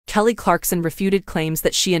Kelly Clarkson refuted claims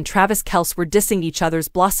that she and Travis Kelce were dissing each other's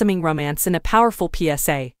blossoming romance in a powerful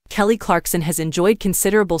PSA. Kelly Clarkson has enjoyed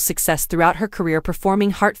considerable success throughout her career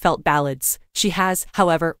performing heartfelt ballads. She has,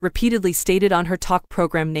 however, repeatedly stated on her talk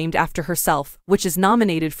program named after herself, which is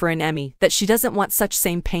nominated for an Emmy, that she doesn't want such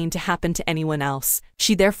same pain to happen to anyone else.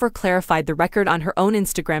 She therefore clarified the record on her own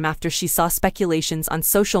Instagram after she saw speculations on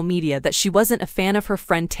social media that she wasn't a fan of her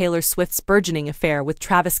friend Taylor Swift's burgeoning affair with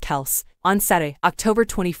Travis Kelce. On Saturday, October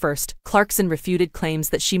 21st, Clarkson refuted claims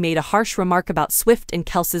that she made a harsh remark about Swift and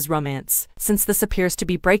Kelce's romance. "Since this appears to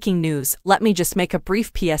be breaking news, let me just make a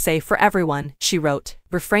brief PSA for everyone," she wrote.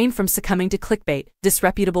 "Refrain from succumbing to clickbait,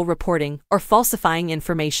 disreputable reporting, or falsifying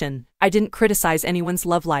information. I didn't criticize anyone's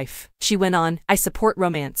love life." She went on, "I support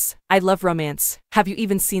romance. I love romance. Have you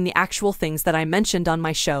even seen the actual things that I mentioned on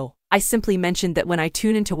my show? I simply mentioned that when I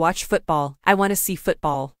tune in to watch football, I want to see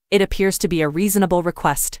football. It appears to be a reasonable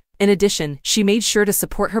request." In addition, she made sure to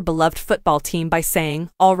support her beloved football team by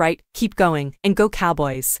saying, "All right, keep going, and go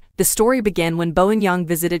Cowboys." The story began when Bowen Yang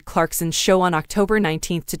visited Clarkson's show on October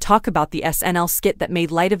 19th to talk about the SNL skit that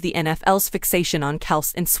made light of the NFL's fixation on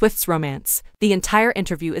Kelce and Swift's romance. The entire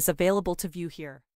interview is available to view here.